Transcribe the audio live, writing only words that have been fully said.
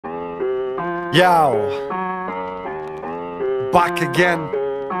Yo, back again.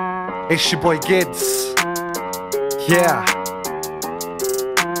 It's your boy Gids. Yeah.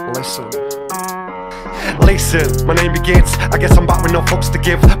 Listen, my name be Gids. I guess I'm back with no fucks to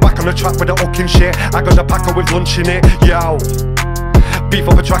give. Back on the track with the hook and shit. I got a packer with lunch in it. Yo, beef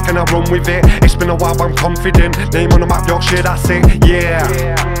up a track and I run with it. It's been a while but I'm confident. Name on the map, Yorkshire, that's it. Yeah.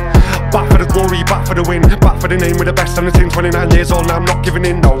 Back for the glory, back for the win. Back for the name with the best on the team. 29 years old now, I'm not giving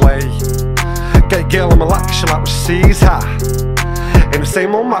in, no way. Get a girl on my lap, she like what she sees, ha. In the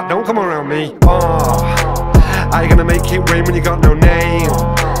same old map, don't come around me. How you gonna make it rain when you got no name?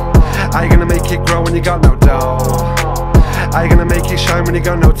 How you gonna make it grow when you got no dough? How you gonna make it shine when you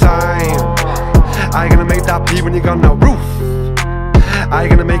got no time? How you gonna make that pee when you got no roof? How you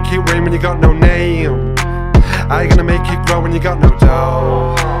gonna make it rain when you got no name? How you gonna make it grow when you got no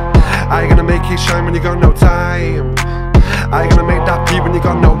dough? How you gonna make it shine when you got no time? How you gonna make that pee when you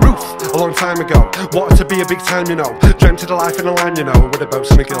got no roof? A long time ago, wanted to be a big time, you know. Dreamt of the life in the line, you know. With the boats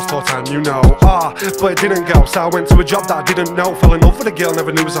and the girls tall time, you know. But it didn't go, so I went to a job that I didn't know. Fell in love with a girl,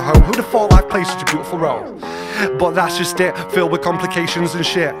 never knew was a home. Who'd have thought life plays such a beautiful role? But that's just it, filled with complications and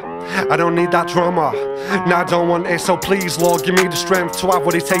shit. I don't need that drama, nah, I don't want it. So please, Lord, give me the strength to have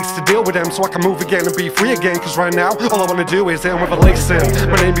what it takes to deal with them, so I can move again and be free again. Cause right now, all I wanna do is hit 'em with a listen.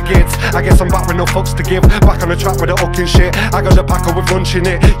 My name be Gids, I guess I'm back with no fucks to give. Back on the track with the hook and shit. I got a packer with lunch in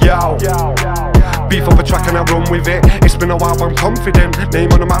it. Yo, beef up a track and I run with it. It's been a while but I'm confident.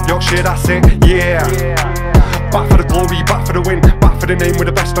 Name on the map, Yorkshire, that's it. Yeah. Back for the glory, back for the win. Back for the name with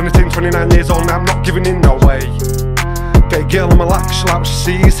the best on the team. 29 years old now, I'm not giving in, no way. Get a girl on my lap, she like what she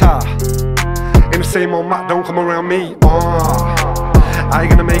sees, ha. In the same old map, don't come around me. How you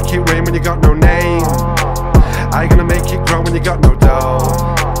gonna make it rain when you got no name? How you gonna make it grow when you got no dough?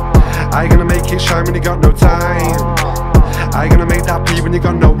 How you gonna make it shine when you got no time? How you gonna make that pee when you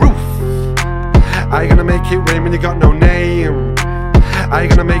got no roof? How you gonna make it rain when you got no name? How you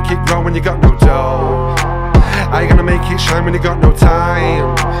gonna make it grow when you got no dough? How you gonna make it shine when you got no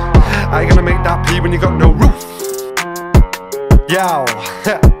time? How you gonna make that pee when you got no roof? Yo,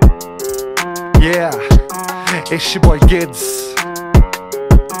 yeah, it's your boy Gids,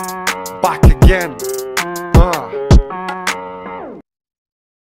 back again.